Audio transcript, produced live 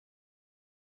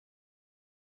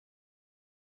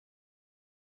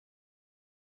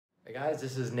Hey guys,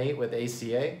 this is Nate with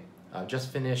ACA. I've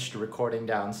just finished recording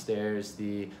downstairs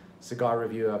the cigar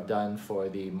review I've done for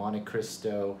the Monte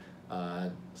Cristo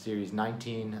Series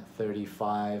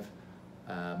 1935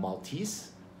 Maltese.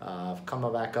 I've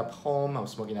come back up home, I'm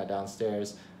smoking that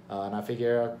downstairs, and I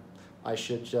figure I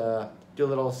should do a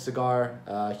little cigar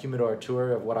humidor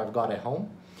tour of what I've got at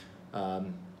home.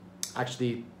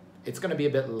 Actually, it's going to be a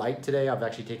bit light today. I've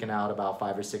actually taken out about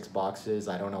 5 or 6 boxes.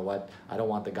 I don't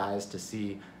want the guys to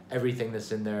see everything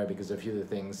that's in there because a few of the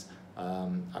things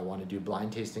I want to do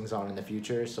blind tastings on in the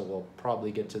future, so we'll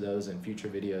probably get to those in future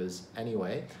videos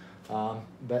anyway.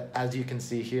 But as you can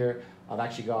see here, I've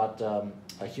actually got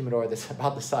a humidor that's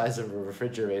about the size of a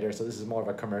refrigerator, so this is more of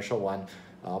a commercial one.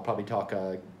 I'll probably talk,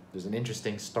 there's an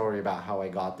interesting story about how I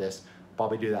got this.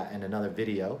 Probably do that in another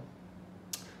video.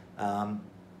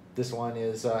 This one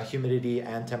is humidity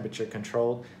and temperature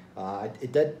controlled.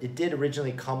 It did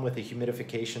originally come with a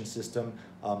humidification system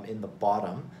in the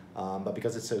bottom, but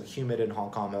because it's so humid in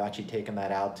Hong Kong, I've actually taken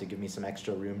that out to give me some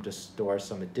extra room to store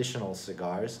some additional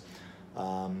cigars.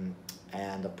 And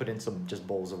I've put in some just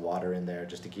bowls of water in there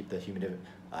just to keep the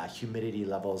humidity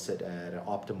levels at an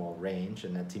optimal range,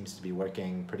 and that seems to be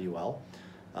working pretty well.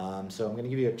 So I'm going to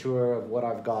give you a tour of what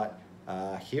I've got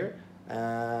here.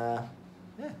 Yeah,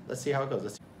 let's see how it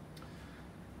goes.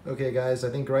 Okay guys,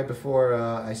 I think right before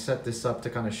I set this up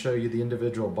to kind of show you the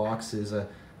individual boxes,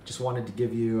 just wanted to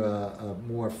give you a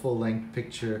more full-length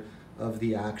picture of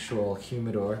the actual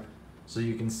humidor. So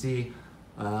you can see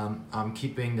I'm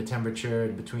keeping the temperature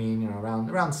between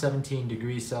around 17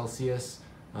 degrees Celsius.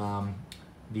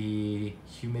 The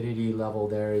humidity level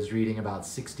there is reading about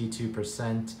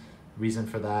 62%. Reason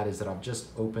for that is that I've just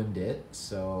opened it,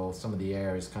 so some of the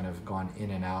air has kind of gone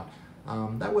in and out.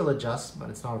 That will adjust,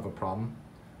 but it's not of a problem.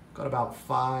 Got about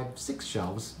 5-6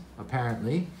 shelves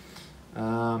apparently.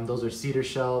 Those are cedar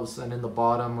shelves, and in the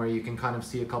bottom where you can kind of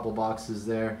see a couple boxes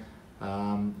there,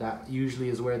 that usually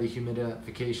is where the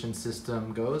humidification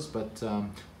system goes, but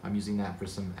I'm using that for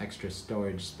some extra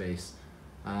storage space.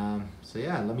 So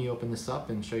yeah, let me open this up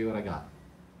and show you what I got.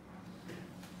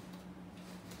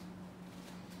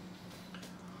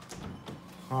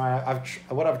 All right,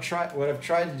 what I've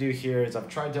tried to do here is I've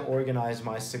tried to organize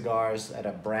my cigars at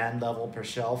a brand level per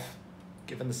shelf.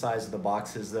 Given the size of the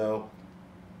boxes though,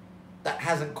 that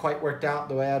hasn't quite worked out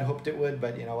the way I'd hoped it would,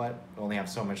 but you know what? I only have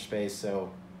so much space,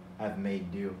 so I've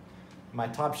made do. My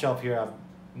top shelf here, I've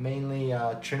mainly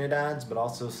Trinidads, but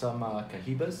also some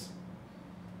Cohibas.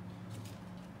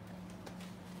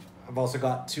 I've also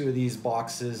got 2 of these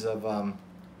boxes of,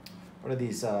 what are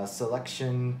these,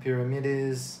 Selection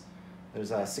Pyramides. There's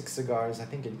 6 cigars, I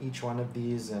think, in each one of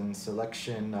these, and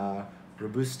Selection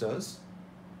Robustos.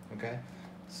 Okay,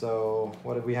 so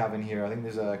what do we have in here? I think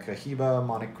there's a Cohiba,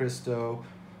 Monte Cristo,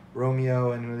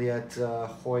 Romeo and Juliet,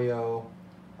 Hoyo,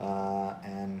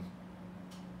 and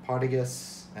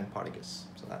Partagas,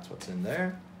 So that's what's in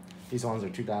there. These ones are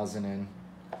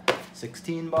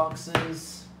 2016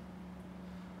 boxes.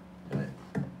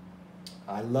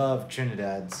 I love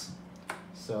Trinidads.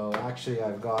 So actually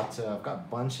I've got a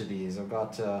bunch of these. I've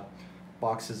got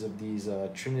boxes of these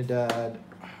Trinidad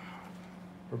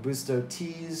Robusto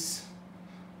teas,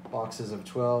 boxes of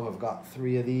 12. I've got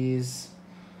 3 of these.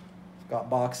 I've got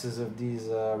boxes of these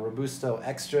Robusto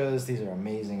extras. These are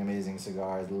amazing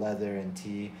cigars, leather and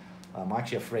tea. I'm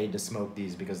actually afraid to smoke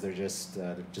these because they're just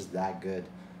that good.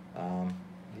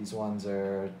 These ones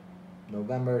are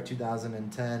November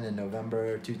 2010 and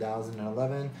November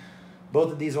 2011.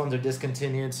 Both of these ones are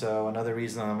discontinued, so another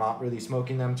reason I'm not really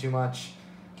smoking them too much.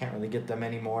 Can't really get them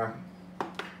anymore.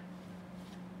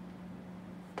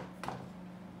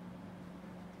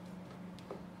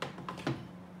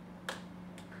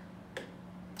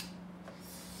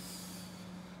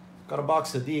 Got a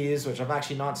box of these, which I've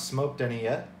actually not smoked any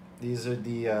yet. These are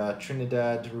the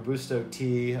Trinidad Robusto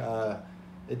Tea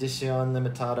Edición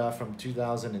Limitada from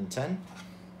 2010.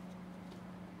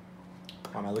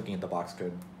 Why am I looking at the box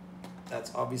code?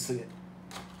 That's obviously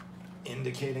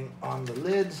indicating on the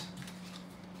lid.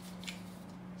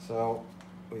 So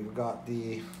we've got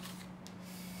the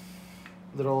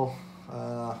little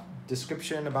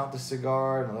description about the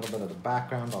cigar and a little bit of the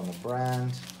background on the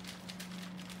brand.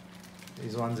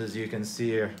 These ones, as you can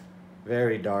see, are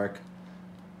very dark.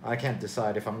 I can't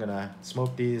decide if I'm gonna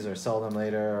smoke these or sell them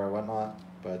later or whatnot,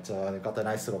 but they've got the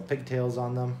nice little pigtails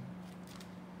on them.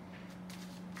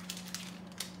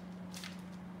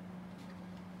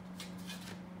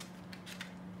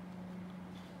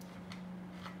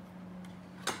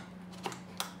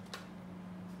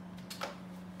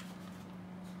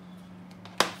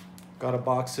 Got a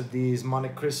box of these Monte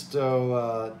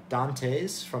Cristo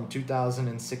Dantes from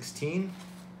 2016.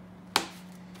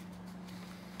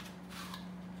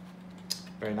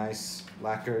 Very nice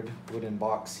lacquered wooden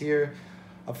box here.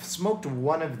 I've smoked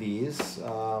one of these.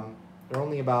 They're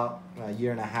only about a year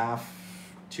and a half,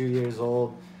 2 years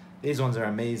old. These ones are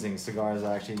amazing cigars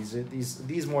actually.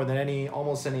 These more than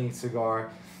almost any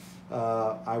cigar,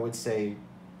 I would say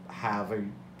have a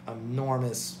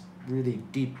enormous, really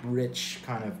deep, rich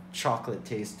kind of chocolate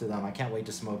taste to them. I can't wait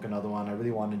to smoke another one. I really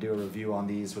want to do a review on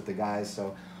these with the guys,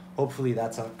 so hopefully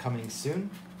that's coming soon.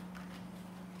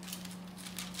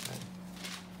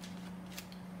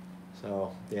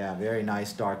 So yeah, very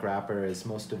nice dark wrapper, as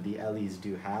most of the Ellies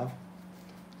do have.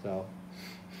 So,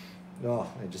 oh,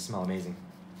 they just smell amazing.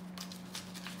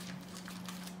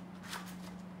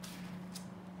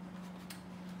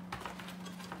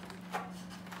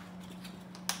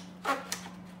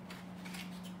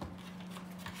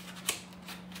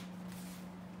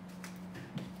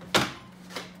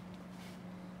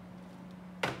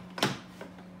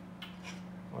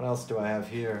 What else do I have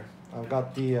here? I've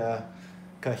got the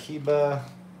Cohiba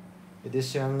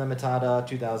Edition Limitada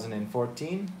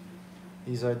 2014.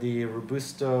 These are the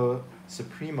Robusto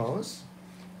Supremos.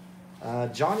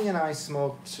 Johnny and I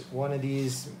smoked one of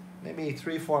these maybe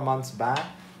 3-4 months back.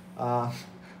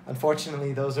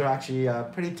 Unfortunately, those are actually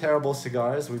pretty terrible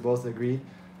cigars. We both agreed.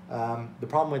 The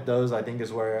problem with those, I think,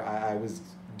 is where I was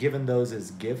given those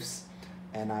as gifts,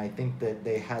 and I think that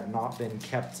they had not been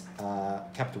kept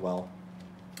well.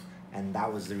 And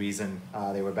that was the reason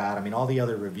they were bad. I mean, all the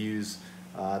other reviews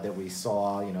that we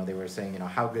saw, you know, they were saying, you know,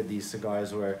 how good these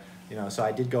cigars were, you know, so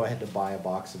I did go ahead to buy a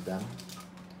box of them.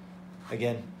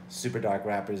 Again, super dark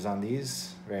wrappers on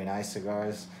these, very nice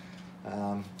cigars.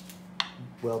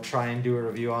 We'll try and do a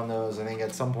review on those, I think,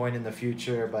 at some point in the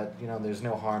future, but, you know, there's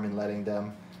no harm in letting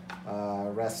them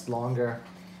rest longer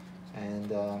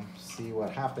and see what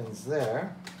happens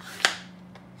there.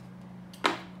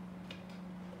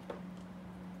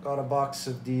 Got a box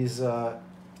of these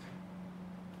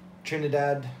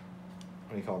Trinidad,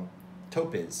 what do you call them?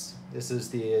 Topes. This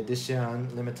is the Edition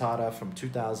Limitada from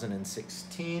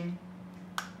 2016.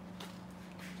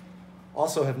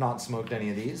 Also have not smoked any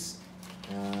of these.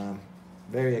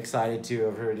 Very excited to.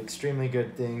 I've heard extremely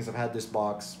good things. I've had this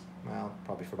box, well,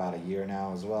 probably for about a year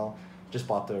now as well. Just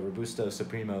bought the Robusto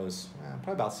Supremos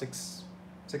probably about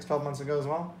 12 months ago as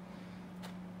well.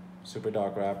 Super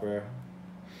dark wrapper.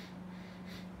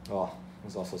 Oh,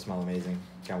 those also smell amazing.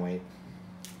 Can't wait.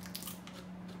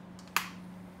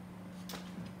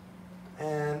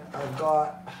 And I've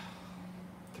got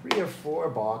 3 or 4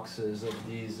 boxes of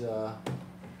these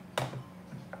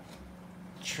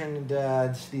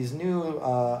Trinidads, these new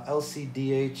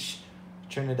LCDH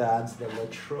Trinidads, the La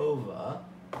Trova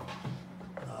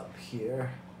up here.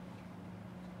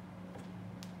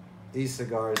 These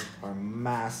cigars are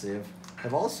massive.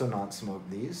 I've also not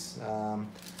smoked these.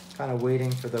 Kind of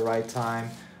waiting for the right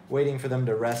time, waiting for them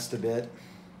to rest a bit.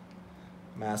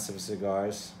 Massive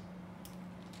cigars.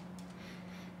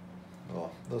 Oh,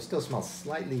 those still smell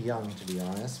slightly young, to be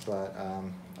honest, but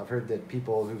I've heard that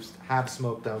people who have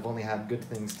smoked them have only had good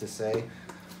things to say.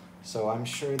 So I'm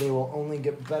sure they will only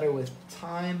get better with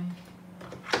time.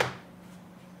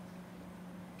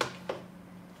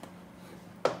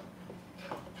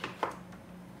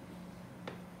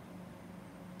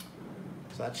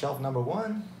 So that's shelf number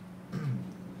 1.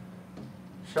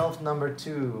 Shelf number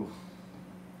 2.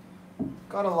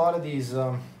 Got a lot of these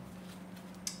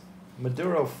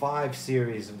Maduro 5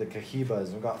 series of the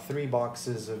Cohibas. We've got 3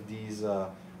 boxes of these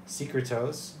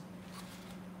Secretos.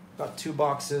 Got 2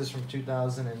 boxes from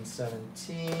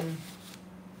 2017.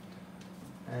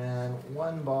 And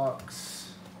 1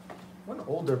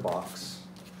 older box.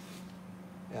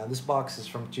 Yeah, this box is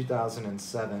from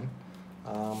 2007.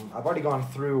 I've already gone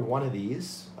through one of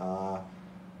these.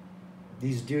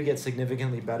 These do get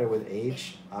significantly better with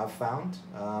age, I've found.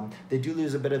 They do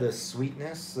lose a bit of the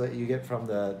sweetness that you get from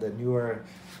the newer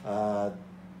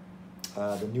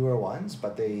ones,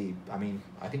 but I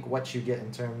think what you get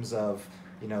in terms of,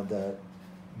 you know, the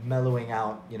mellowing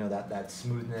out, you know, that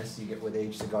smoothness you get with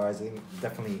aged cigars, I think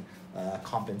definitely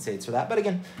compensates for that. But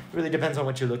again, it really depends on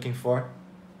what you're looking for.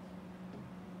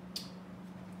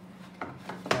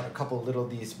 Got a couple little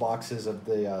these boxes of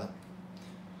the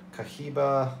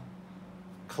Cohiba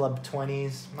Club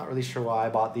 20s. I'm not really sure why I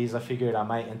bought these. I figured I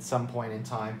might at some point in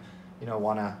time, you know,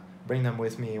 want to bring them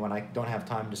with me when I don't have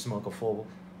time to smoke a full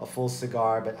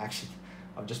cigar, but actually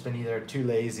I've just been either too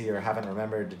lazy or haven't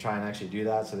remembered to try and actually do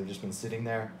that, so they've just been sitting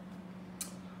there.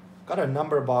 Got a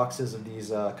number of boxes of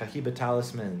these Cohiba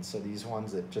Talismans, so these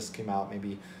ones that just came out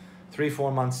maybe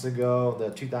 3-4 months ago, the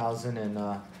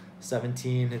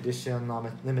 2017 edition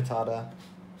Limitada.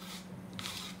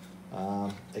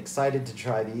 Excited to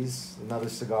try these. Another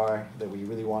cigar that we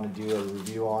really want to do a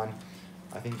review on,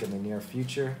 I think in the near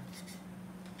future.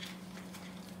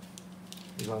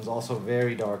 These ones also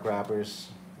very dark wrappers.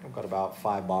 I've got about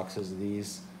 5 boxes of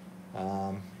these.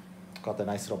 Got the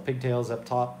nice little pigtails up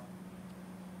top.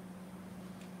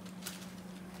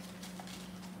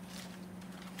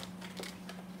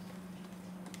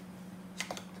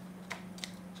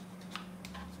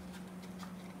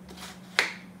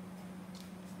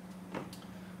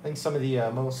 I think some of the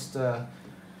most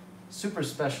super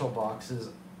special boxes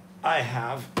I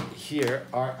have here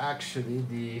are actually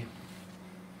the,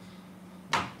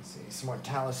 let's see, some more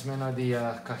talisman, are the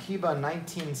Cohiba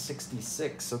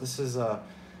 1966. So this is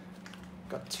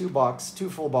got two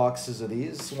full boxes of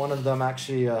these. One of them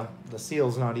actually, the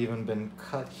seal's not even been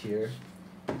cut here.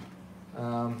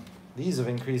 These have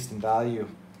increased in value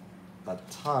a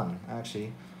ton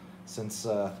actually since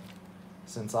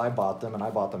I bought them, and I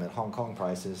bought them at Hong Kong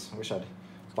prices. I wish I'd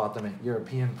bought them at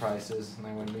European prices, and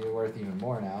they would be worth even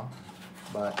more now.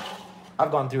 But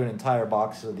I've gone through an entire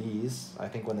box of these, I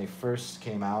think when they first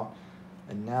came out,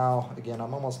 and now, again,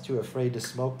 I'm almost too afraid to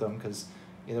smoke them because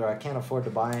either I can't afford to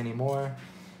buy any more,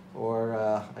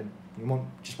 or you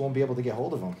just won't be able to get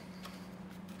hold of them.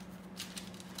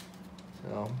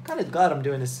 So I'm kind of glad I'm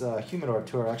doing this Humidor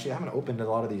tour. Actually, I haven't opened a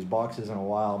lot of these boxes in a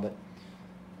while, but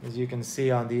as you can see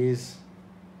on these,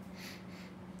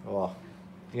 well,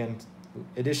 again,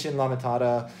 edition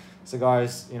Limitada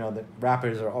cigars, you know, the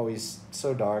wrappers are always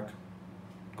so dark.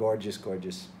 Gorgeous,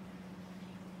 gorgeous.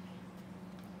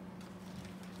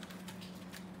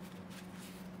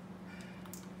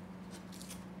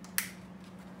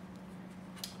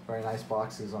 Very nice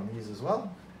boxes on these as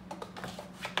well.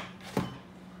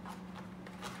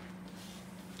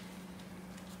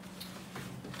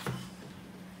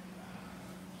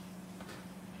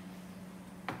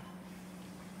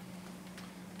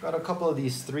 Got a couple of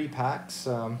these 3-packs.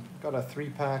 Got a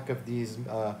 3-pack of these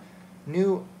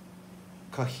new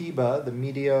Cohiba, the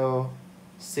Medio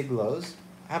Siglos.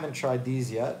 I haven't tried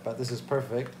these yet, but this is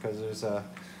perfect because there's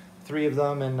 3 of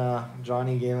them, and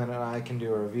Johnny Galen and I can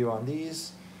do a review on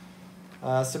these.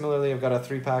 Similarly, I've got a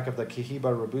 3-pack of the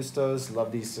Cohiba Robustos.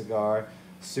 Love these cigar.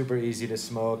 Super easy to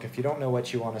smoke. If you don't know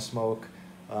what you want to smoke,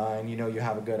 and you know you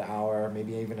have a good hour,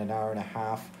 maybe even an hour and a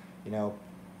half, you know,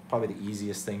 probably the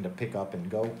easiest thing to pick up and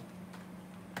go.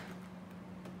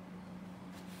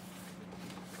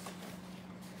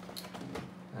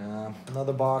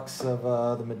 Another box of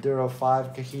the Maduro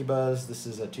 5 Cohibas. This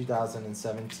is a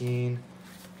 2017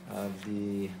 of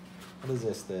the, what is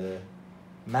this, the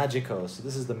Magico. So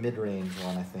this is the mid-range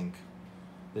one, I think.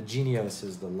 The Genios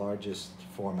is the largest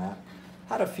format.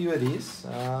 Had a few of these,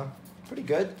 pretty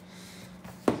good.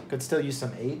 Could still use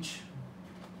some age.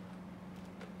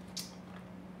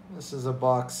 This is a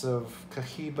box of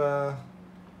Cohiba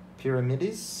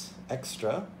Pyramides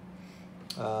Extra.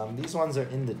 These ones are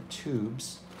in the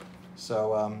tubes.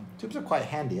 So tubes are quite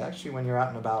handy actually when you're out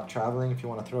and about traveling. If you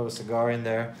want to throw a cigar in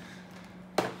there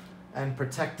and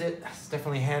protect it, it's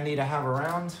definitely handy to have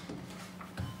around.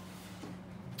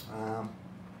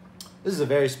 This is a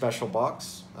very special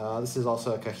box. This is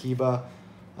also a Cohiba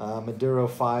Maduro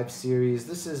 5 series.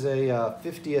 This is a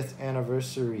 50th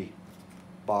anniversary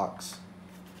box.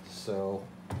 So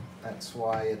that's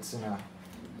why it's in a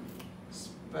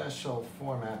special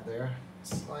format there.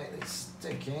 Slightly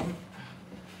sticking.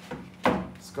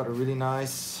 It's got a really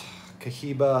nice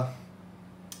Cohiba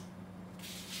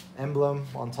emblem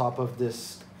on top of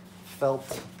this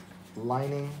felt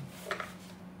lining.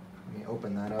 Let me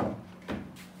open that up.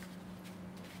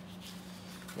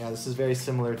 Yeah, this is very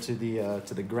similar to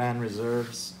the Grand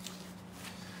Reserves,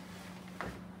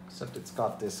 except it's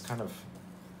got this kind of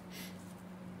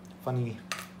funny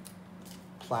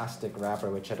plastic wrapper,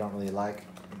 which I don't really like.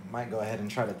 Might go ahead and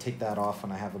try to take that off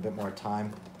when I have a bit more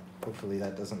time. Hopefully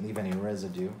that doesn't leave any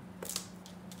residue.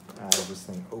 I have this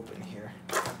thing open here.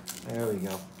 There we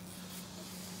go.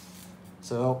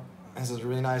 So this is a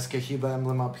really nice Cohiba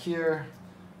emblem up here.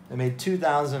 They made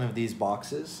 2,000 of these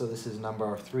boxes, so this is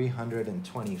number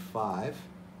 325.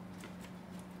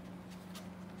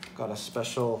 Got a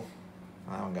special,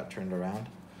 that one got turned around.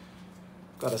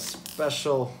 Got a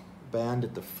special band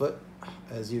at the foot,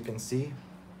 as you can see.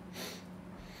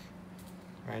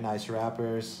 Very nice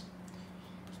wrappers.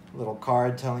 A little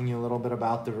card telling you a little bit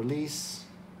about the release.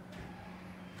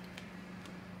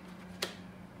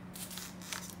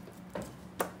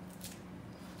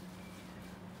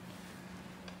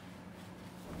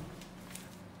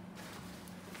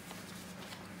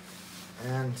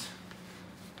 And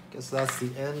I guess that's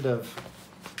the end of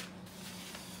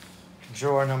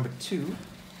drawer number 2.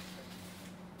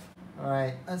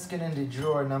 Alright, let's get into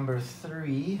drawer number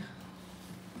 3.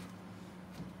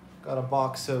 Got a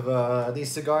box of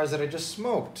these cigars that I just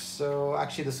smoked. So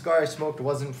actually the cigar I smoked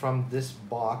wasn't from this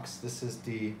box. This is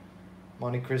the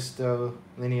Monte Cristo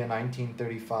Linea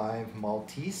 1935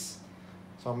 Maltese.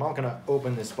 So I'm not gonna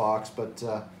open this box, but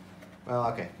well,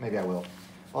 okay, maybe I will.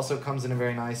 Also comes in a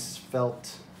very nice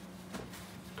felt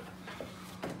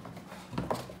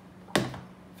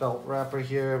wrapper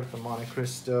here with the Monte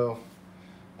Cristo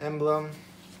emblem.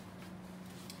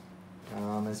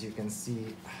 As you can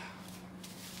see,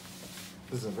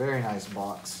 this is a very nice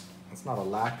box. It's not a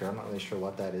lacquer. I'm not really sure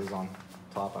what that is on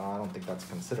top. I don't think that's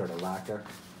considered a lacquer.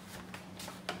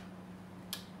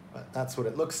 But that's what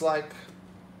it looks like.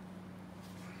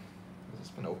 Has this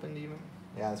been opened even?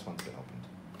 Yeah, this one's been opened.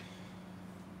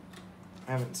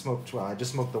 I haven't smoked, well, I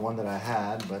just smoked the one that I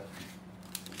had, but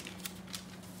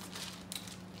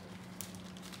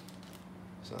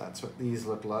so that's what these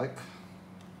look like.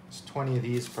 There's 20 of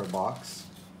these per box.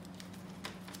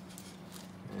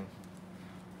 And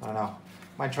I don't know.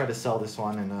 Might try to sell this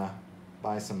one and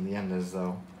buy some Liendas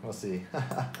though. We'll see.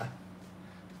 Got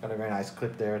a very nice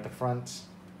clip there at the front.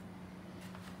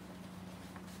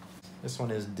 This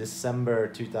one is December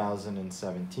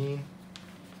 2017.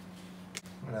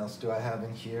 What else do I have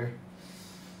in here?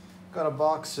 Got a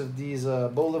box of these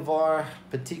Bolivar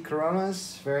Petit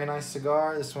Coronas. Very nice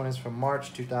cigar. This one is from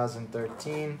March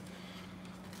 2013.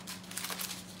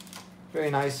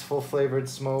 Very nice, full flavored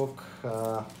smoke.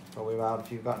 Probably about,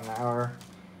 if you've got an hour.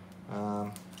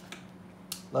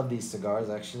 Love these cigars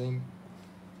actually.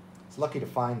 It's lucky to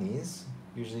find these.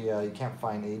 Usually you can't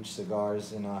find aged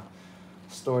cigars in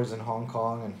stores in Hong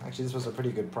Kong, and actually this was a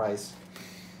pretty good price.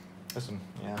 This one,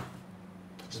 yeah.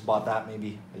 Just bought that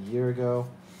maybe a year ago.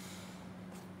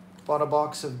 Bought a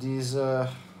box of these El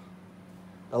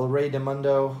Rey de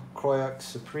Mundo Croix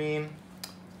Supreme.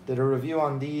 Did a review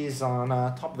on these on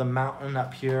top of the mountain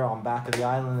up here on back of the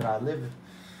island that I live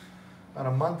about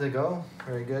a month ago.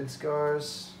 Very good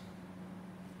cigars.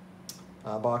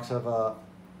 A box of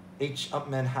H.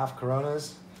 Upmann Half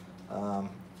Coronas. I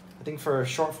think for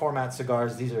short format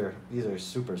cigars, these are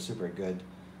super good.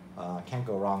 Can't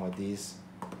go wrong with these.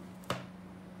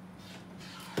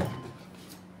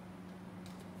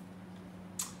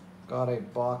 Got a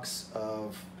box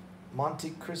of Monte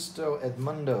Cristo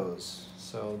Edmundos.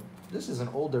 So this is an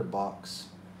older box.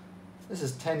 This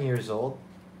is 10 years old.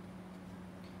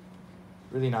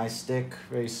 Really nice stick,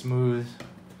 very smooth,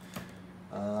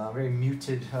 very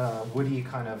muted, woody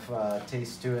kind of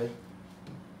taste to it.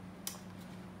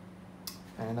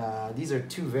 And these are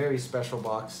two very special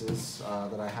boxes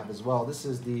that I have as well. This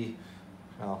is the,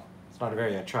 well, it's not a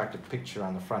very attractive picture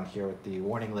on the front here with the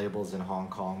warning labels in Hong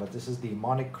Kong, but this is the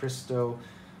Monte Cristo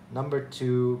number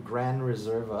 2 Grand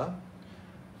Reserva,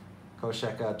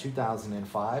 Kosheka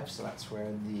 2005. So that's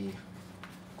where the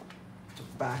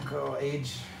tobacco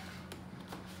age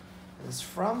is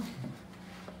from.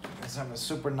 Let's have a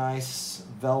super nice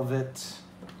velvet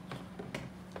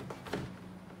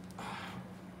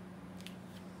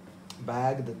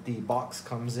bag that the box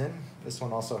comes in. This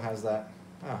one also has that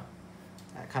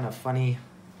kind of funny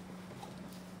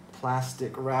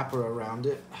plastic wrapper around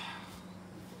it.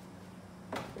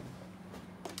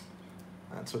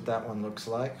 That's what that one looks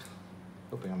like.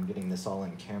 Hoping I'm getting this all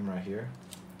in camera here.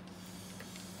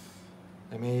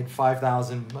 They made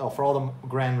 5,000, well, for all the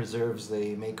Grand Reserves,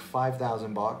 they make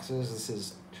 5,000 boxes. This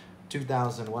is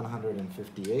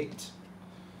 2,158.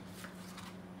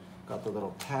 Got the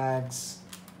little tags.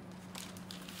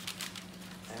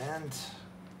 And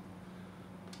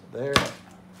there,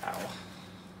 ow,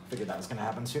 figured that was gonna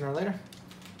happen sooner or later.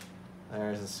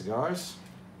 There's the cigars.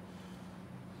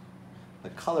 The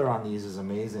color on these is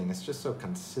amazing. It's just so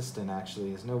consistent actually.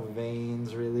 There's no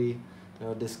veins really,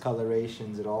 no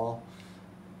discolorations at all.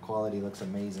 Quality looks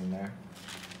amazing there.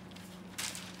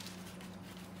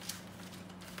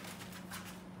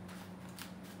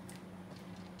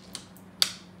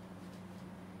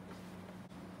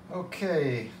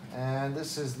 Okay, and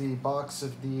this is the box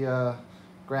of the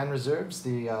Grand Reserves,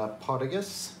 the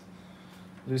Portuguese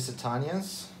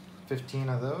Lusitanias, 15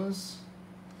 of those.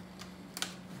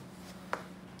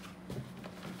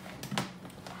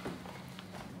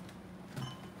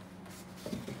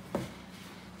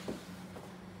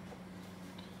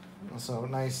 So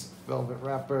nice velvet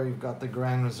wrapper. You've got the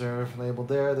Grand Reserve labeled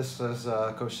there. This is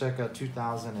Kosheka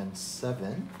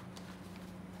 2007.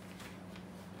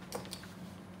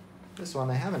 This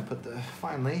one, I haven't put the,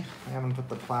 finally, I haven't put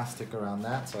the plastic around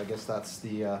that, so I guess that's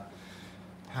the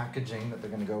packaging that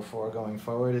they're going to go for going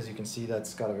forward. As you can see,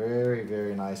 that's got a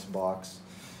very nice box.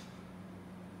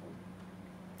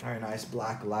 Very nice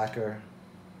black lacquer.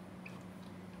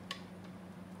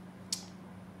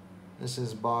 This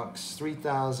is box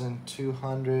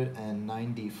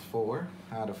 3,294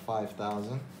 out of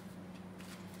 5,000.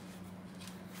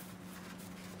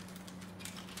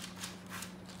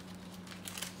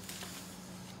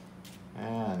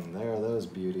 And there are those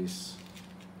beauties.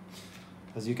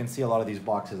 As you can see, a lot of these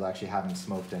boxes actually haven't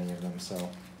smoked any of them, so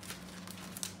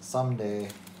someday,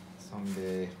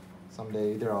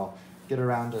 either I'll get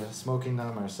around to smoking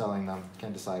them or selling them.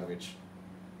 Can't decide which.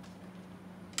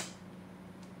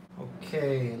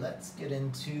 Okay, let's get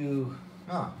into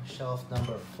shelf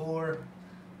number 4.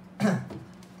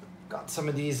 Got some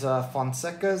of these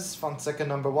Fonsecas. Fonseca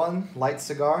number 1, light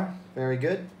cigar, very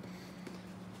good.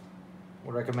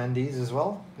 Would recommend these as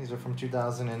well. These are from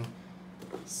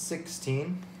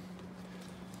 2016.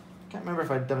 Can't remember if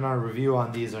I've done a review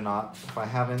on these or not. If I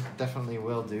haven't, definitely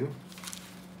will do.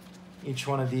 Each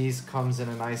one of these comes in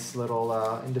a nice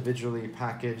little individually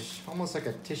packaged, almost like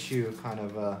a tissue kind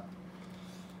of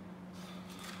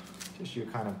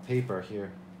paper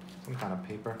here. Some kind of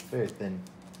paper, very thin.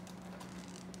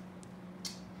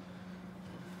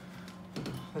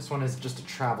 This one is just a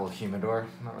travel humidor.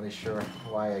 I'm not really sure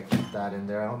why I keep that in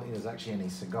there. I don't think there's actually any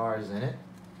cigars in it.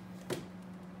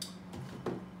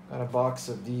 Got a box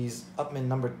of these Upman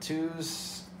number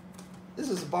 2s. This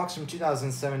is a box from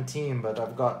 2017, but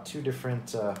I've got two different,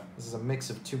 this is a mix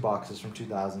of 2 boxes from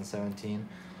 2017.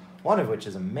 One of which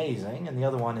is amazing, and the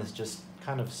other one is just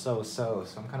kind of so-so.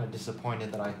 So I'm kind of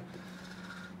disappointed that I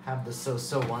have the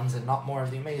so-so ones and not more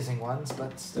of the amazing ones,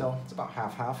 but still, it's about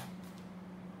half-half.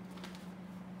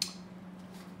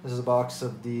 This is a box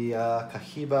of the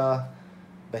Cohiba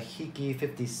Behiki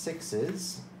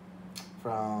 56s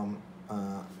from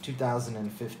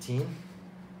 2015.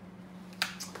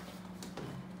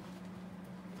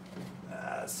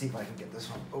 Let's see if I can get this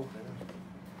one open.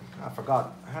 I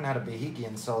forgot, I haven't had a Behiki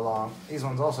in so long. These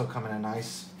ones also come in a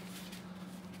nice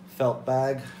felt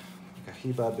bag.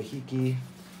 Cohiba Behiki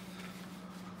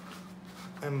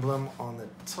emblem on the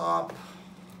top.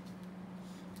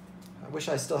 I wish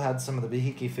I still had some of the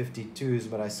Behiki 52s,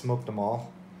 but I smoked them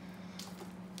all.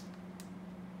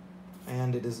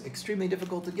 And it is extremely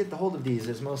difficult to get the hold of these,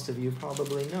 as most of you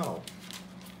probably know.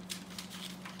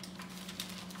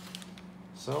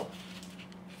 So,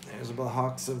 there's a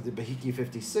box of the Behiki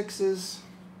 56s.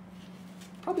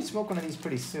 Probably smoke one of these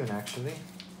pretty soon, actually.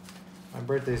 My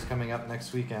birthday's coming up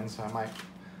next weekend, so I might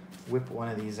whip one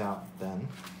of these out then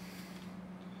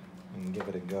and give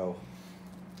it a go.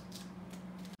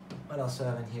 What else do I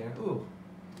have in here? Ooh,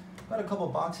 got a couple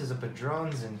boxes of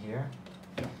Padrones in here.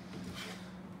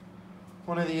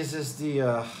 One of these is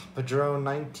the Padrone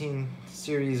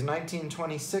Series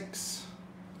 1926.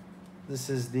 This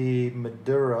is the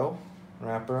Maduro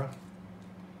wrapper.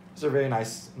 These are very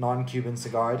nice non-Cuban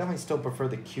cigar. I definitely still prefer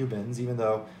the Cubans, even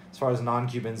though as far as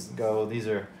non-Cubans go, these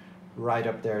are right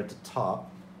up there at the top.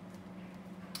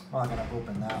 Well, I'm gonna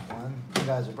open that one. You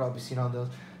guys have probably seen all those.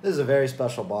 This is a very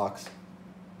special box.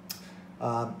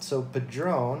 So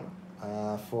Padrone,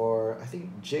 for I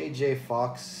think J.J.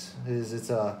 Fox, it's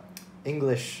a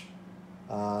English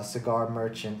cigar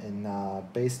merchant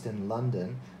based in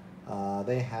London.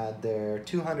 They had their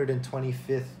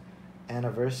 225th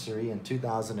anniversary in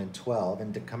 2012,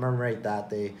 and to commemorate that,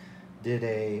 they did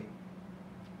a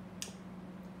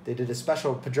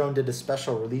special. Padrone did a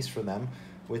special release for them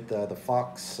with the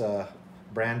Fox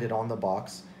branded on the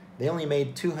box. They only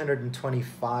made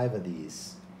 225 of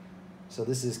these. So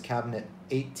this is cabinet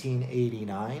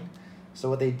 1889. So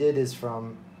what they did is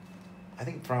from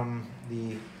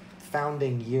the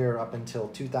founding year up until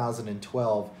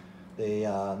 2012, they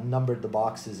numbered the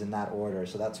boxes in that order.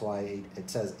 So that's why it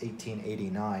says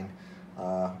 1889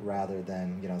 rather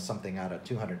than something out of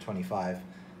 225.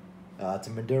 It's a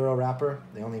Maduro wrapper.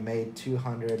 They only made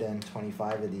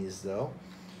 225 of these though,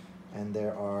 and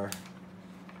there are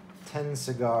 10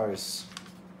 cigars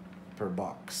per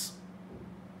box.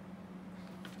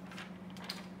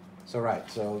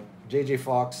 So J.J.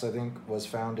 Fox, I think, was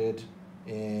founded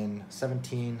in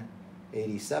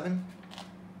 1787.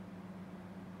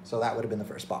 So that would have been the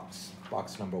first box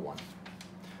number 1.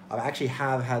 I actually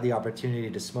have had the opportunity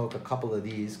to smoke a couple of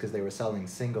these because they were selling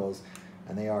singles,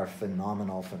 and they are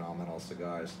phenomenal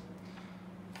cigars.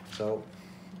 So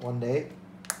one day,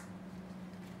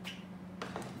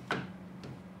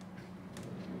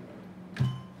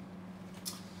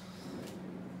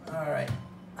 all right.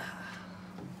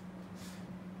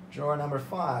 Drawer number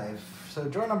 5. So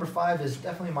drawer number 5 is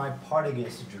definitely my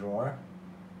Partagas drawer.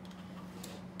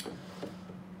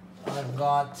 I've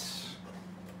got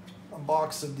a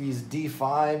box of these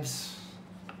D5s.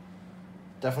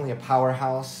 Definitely a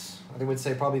powerhouse. I would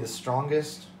say probably the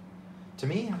strongest. To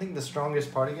me, I think the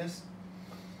strongest Partagas.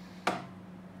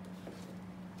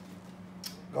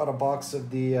 Got a box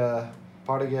of the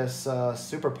Partagas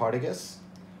Super Partagas.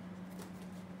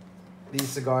 These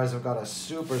cigars have got a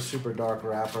super dark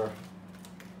wrapper.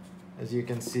 As you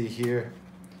can see here,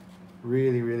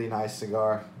 really nice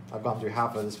cigar. I've gone through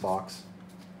half of this box.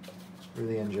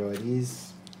 Really enjoy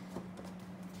these.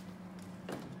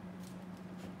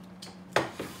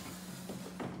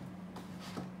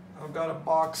 I've got a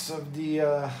box of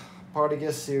the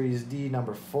Partagas Series D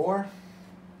number 4.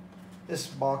 This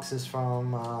box is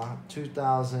from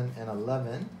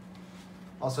 2011.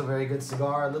 Also very good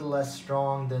cigar, a little less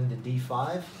strong than the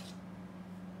D5.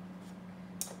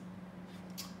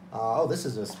 Oh, this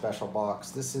is a special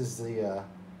box. This is the,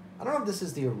 I don't know if this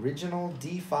is the original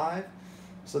D5.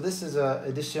 So this is a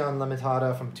Edición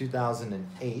Limitada from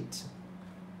 2008.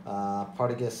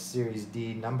 Partagas Series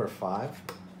D number 5.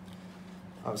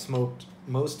 I've smoked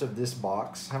most of this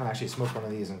box. Haven't actually smoked one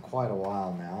of these in quite a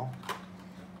while now.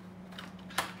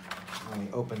 Let me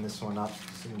open this one up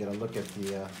so you can get a look at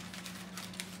the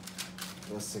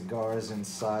cigars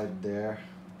inside there.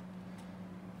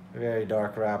 Very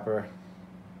dark wrapper.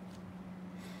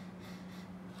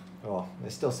 Oh, they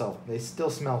still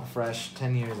smell fresh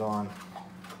 10 years on.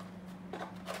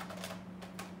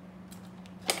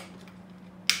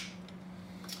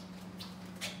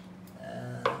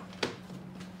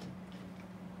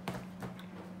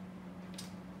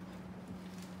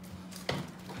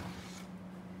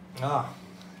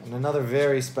 And another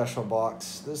very special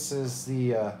box. This is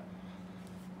the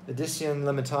Edición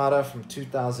Limitada from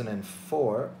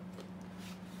 2004.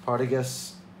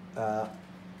 Partagas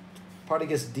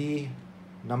D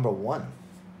number 1.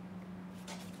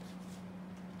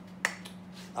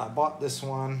 I bought this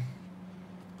one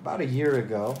about a year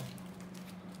ago.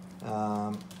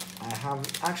 I have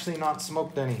actually not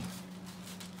smoked any.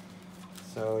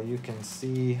 So you can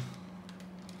see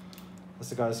the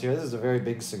cigars here. This is a very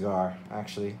big cigar,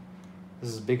 actually.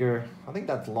 This is bigger. I think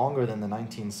that's longer than the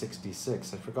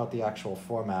 1966. I forgot the actual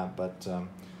format, but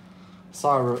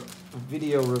saw a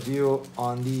video review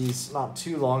on these not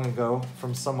too long ago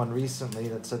from someone recently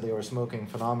that said they were smoking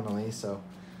phenomenally, so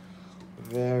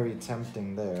very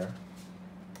tempting there.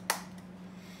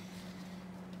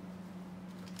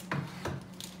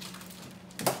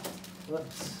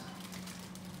 Whoops.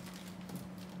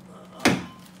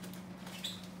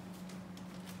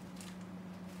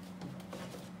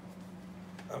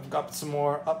 I've got some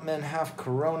more Upman half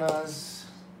Coronas.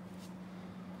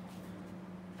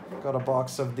 Got a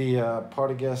box of the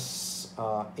Partagas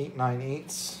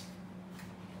 898s.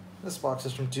 This box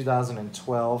is from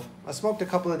 2012. I smoked a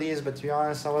couple of these, but to be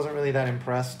honest, I wasn't really that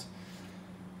impressed.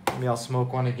 Maybe I'll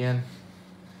smoke one again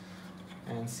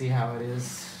and see how it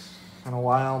is in a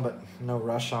while, but no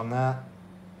rush on that.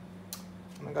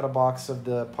 And I got a box of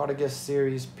the Partagas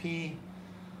Series P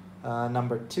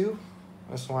number 2.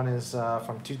 This one is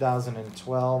from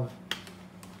 2012.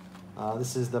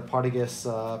 This is the Partagas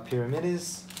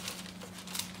Pyramides,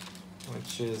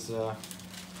 which is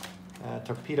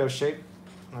torpedo shape,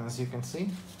 as you can see.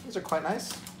 These are quite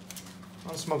nice. I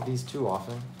don't smoke these too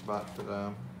often, but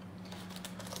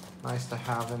nice to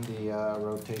have in the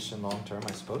rotation long term,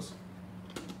 I suppose.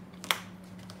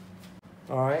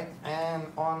 All right,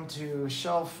 and on to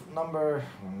shelf number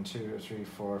 1, 2, 3,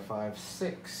 4, 5,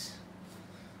 6.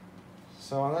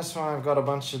 So on this one, I've got a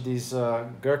bunch of these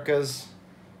Gurkhas,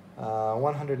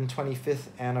 125th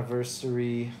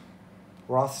anniversary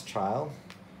Rothschild.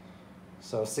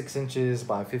 So 6 inches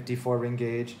by 54 ring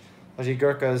gauge. Actually,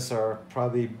 Gurkhas are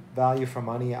probably value for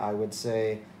money. I would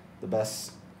say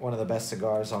one of the best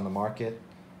cigars on the market.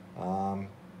 In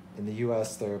the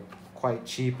U.S., they're quite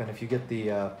cheap, and if you get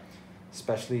the,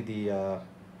 especially the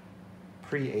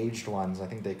pre-aged ones, I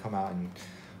think they come out in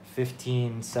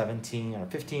 15, 17, or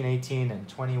 15, 18, and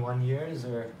 21 years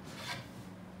are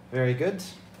very good.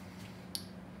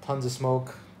 Tons of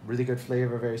smoke, really good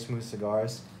flavor, very smooth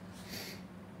cigars.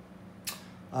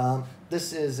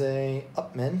 This is a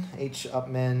Upman, H.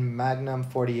 Upman Magnum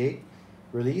 48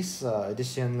 release,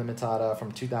 Edición Limitada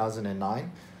from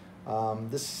 2009.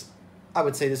 I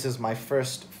would say this is my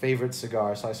first favorite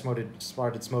cigar. So I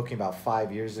started smoking about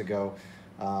 5 years ago,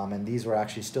 and these were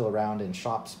actually still around in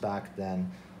shops back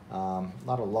then.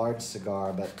 Not a large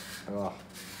cigar, but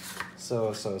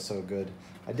so good.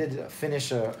 I did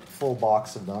finish a full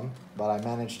box of them, but I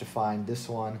managed to find this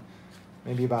one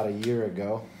maybe about a year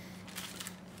ago.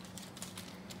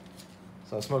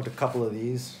 So I smoked a couple of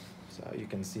these, so you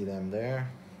can see them there.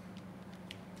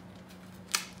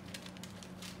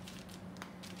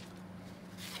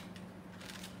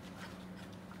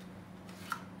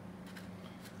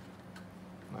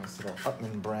 Nice little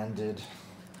Upman branded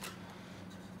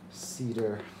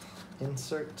cedar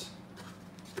insert.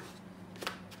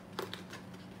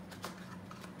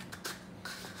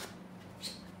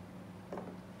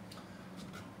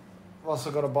 also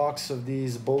got a box of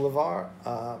these Bolivar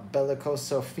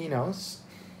Bellicoso Finos.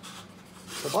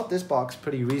 So I bought this box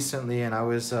pretty recently, and I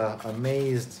was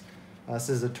amazed. This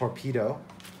is a torpedo.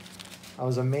 I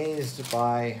was amazed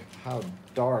by how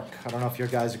dark, I don't know if your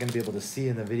guys are going to be able to see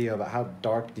in the video, but how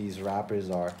dark these wrappers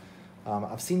are.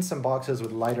 I've seen some boxes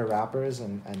with lighter wrappers,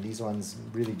 and these ones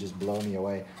really just blow me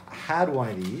away. I had one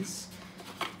of these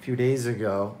a few days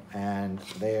ago, and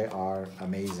they are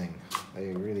amazing.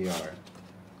 They really are.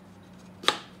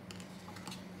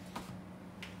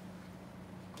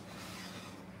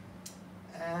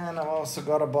 And I've also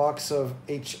got a box of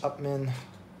H. Upmann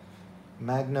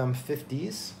Magnum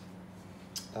 50s.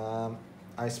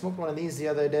 I smoked one of these the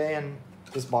other day, and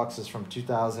this box is from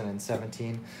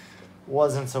 2017.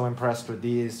 Wasn't so impressed with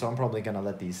these, so I'm probably gonna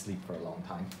let these sleep for a long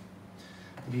time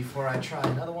before I try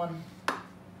another one.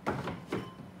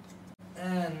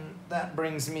 And that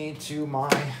brings me to my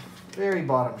very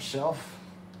bottom shelf,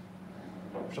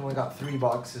 which only got 3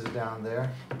 boxes down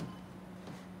there.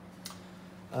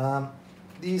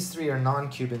 These 3 are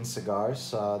non-Cuban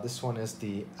cigars. This one is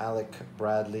the Alec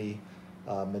Bradley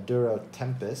Maduro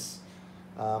Tempest.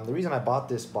 The reason I bought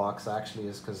this box actually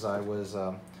is because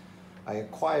I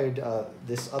acquired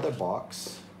this other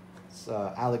box. It's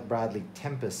Alec Bradley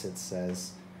Tempest, it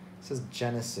says. It says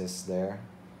Genesis there.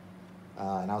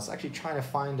 And I was actually trying to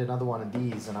find another one of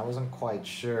these, and I wasn't quite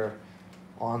sure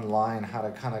online how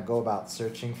to kind of go about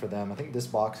searching for them. I think this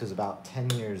box is about 10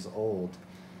 years old,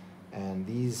 and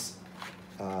these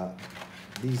are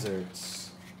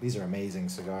amazing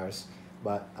cigars.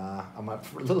 But I'm a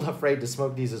little afraid to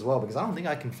smoke these as well, because I don't think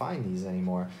I can find these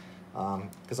anymore.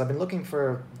 Because I've been looking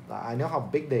for, I know how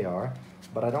big they are,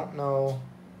 but I don't know,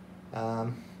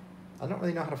 I don't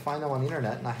really know how to find them on the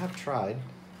internet, and I have tried.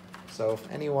 So if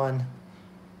anyone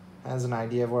has an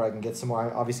idea of where I can get some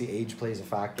more, obviously age plays a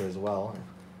factor as well.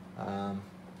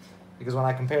 Because when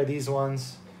I compare these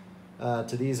ones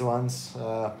to these ones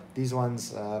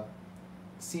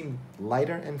seem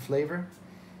lighter in flavor.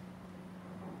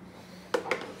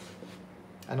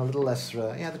 And a little less,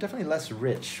 yeah, they're definitely less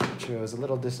rich, which I was a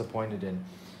little disappointed in.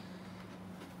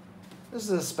 This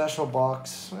is a special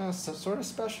box, sort of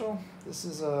special. This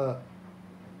is a,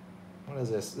 what is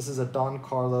this? This is a Don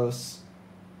Carlos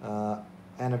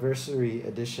anniversary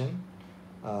edition,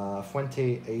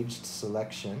 Fuente aged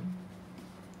selection.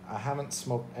 I haven't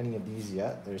smoked any of these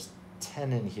yet. There's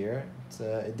 10 in here. It's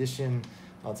a edition,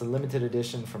 well, it's a limited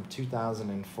edition from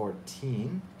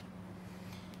 2014.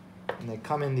 And they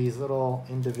come in these little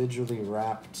individually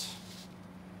wrapped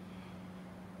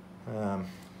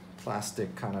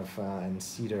plastic kind of and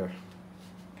cedar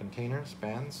containers,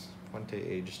 bands, Fuente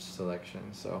aged selection.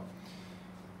 So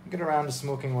I'll get around to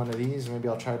smoking one of these. Maybe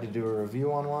I'll try to do a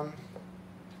review on one.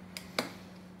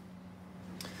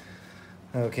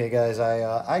 Okay guys,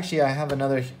 I have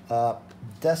another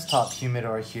desktop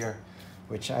humidor here,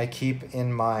 which I keep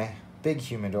in my big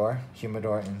humidor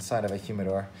inside of a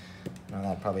humidor. Now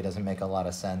that probably doesn't make a lot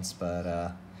of sense,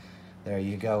 but there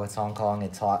you go. It's Hong Kong,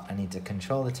 it's hot. I need to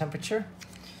control the temperature.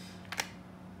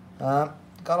 Got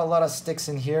a lot of sticks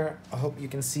in here. I hope you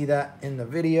can see that in the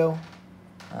video.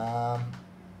 I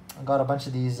got a bunch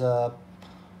of these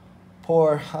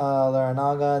Por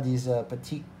Laranaga, these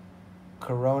Petite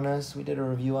Coronas. We did a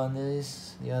review on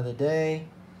these the other day.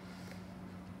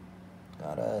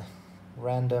 Got a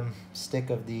random stick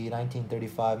of the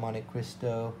 1935 Monte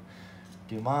Cristo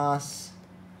Dumas.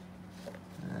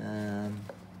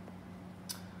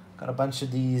 Got a bunch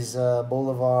of these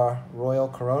Bolivar Royal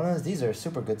Coronas. These are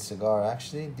super good cigar,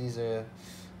 actually. These are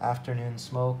afternoon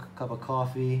smoke, cup of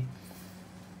coffee.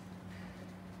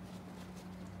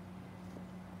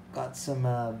 Got some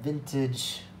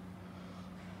vintage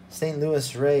St.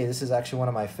 Louis Ray. This is actually one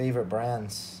of my favorite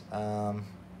brands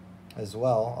as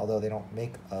well, although they don't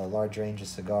make a large range of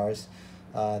cigars.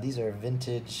 These are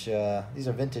vintage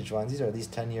ones. These are at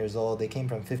least 10 years old. They came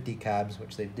from 50 cabs,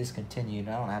 which they've discontinued.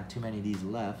 I don't have too many of these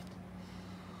left.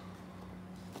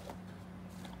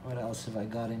 What else have I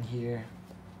got in here?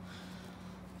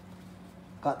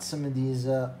 Got some of these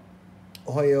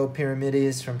Hoyo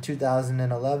Pyramides from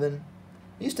 2011.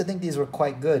 I used to think these were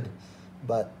quite good,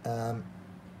 but the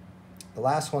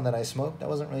last one that I smoked, I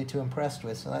wasn't really too impressed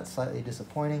with, so that's slightly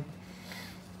disappointing.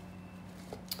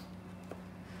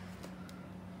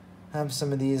 Have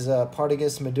some of these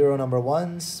Partagas Maduro No.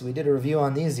 1s. We did a review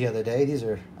on these the other day. These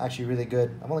are actually really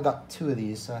good. I've only got 2 of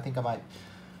these, so I think I might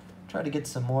try to get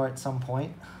some more at some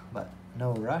point, but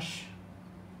no rush.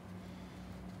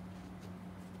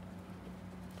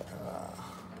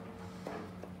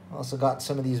 Also got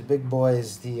some of these big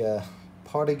boys, the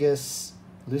Partagas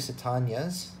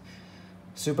Lusitanas.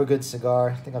 super good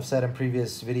cigar. I think I've said in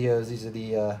previous videos, these are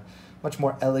the much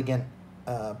more elegant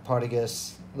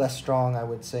Partagas, less strong, I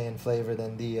would say, in flavor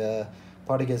than the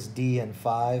Partagas D and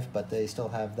 5, but they still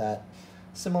have that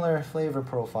similar flavor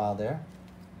profile there.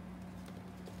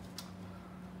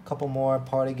 A couple more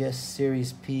Partagas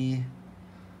Series P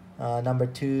number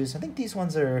 2s. I think these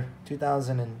ones are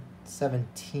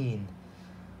 2017,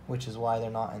 which is why they're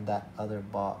not in that other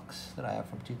box that I have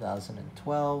from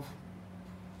 2012.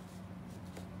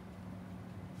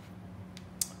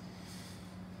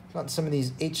 Got some of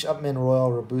these H. Upmann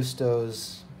Royal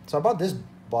Robustos. So I bought this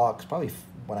box probably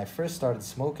when I first started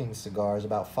smoking cigars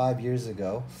about 5 years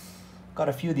ago. Got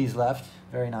a few of these left.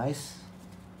 Very nice.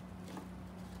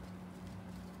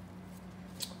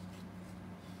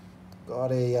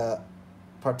 Got a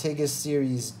Partagas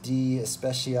Series D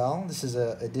Especial. This is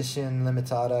a edition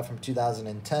limitada from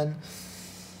 2010.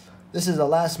 This is the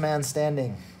last man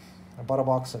standing. I bought a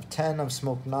box of 10. I've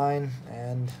smoked 9,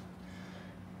 and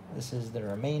this is the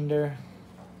remainder.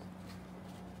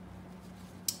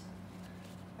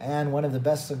 And one of the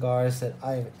best cigars that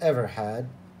I've ever had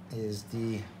is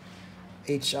the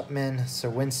H. Upmann Sir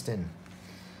Winston.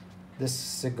 This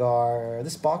cigar,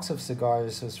 this box of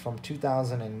cigars was from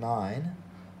 2009.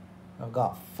 I've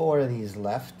got 4 of these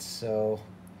left, so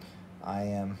I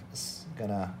am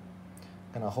gonna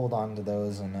hold on to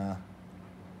those and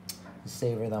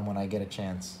savor them when I get a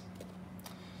chance.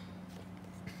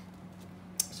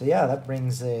 So yeah, that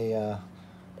brings a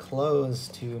close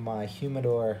to my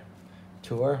Humidor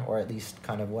tour, or at least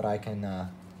kind of what I can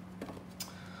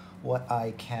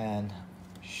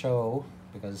show,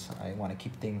 because I want to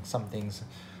keep some things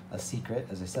a secret,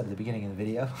 as I said at the beginning of the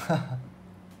video.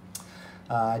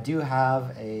 I do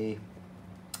have a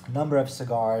number of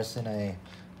cigars in a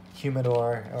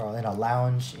humidor, or in a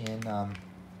lounge in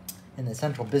the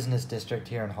central business district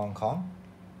here in Hong Kong.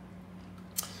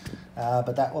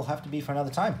 But that will have to be for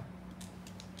another time.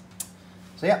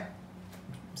 So yeah,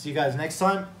 see you guys next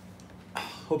time.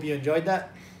 Hope you enjoyed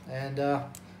that, and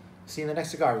see you in the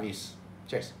next cigar reviews.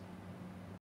 Cheers.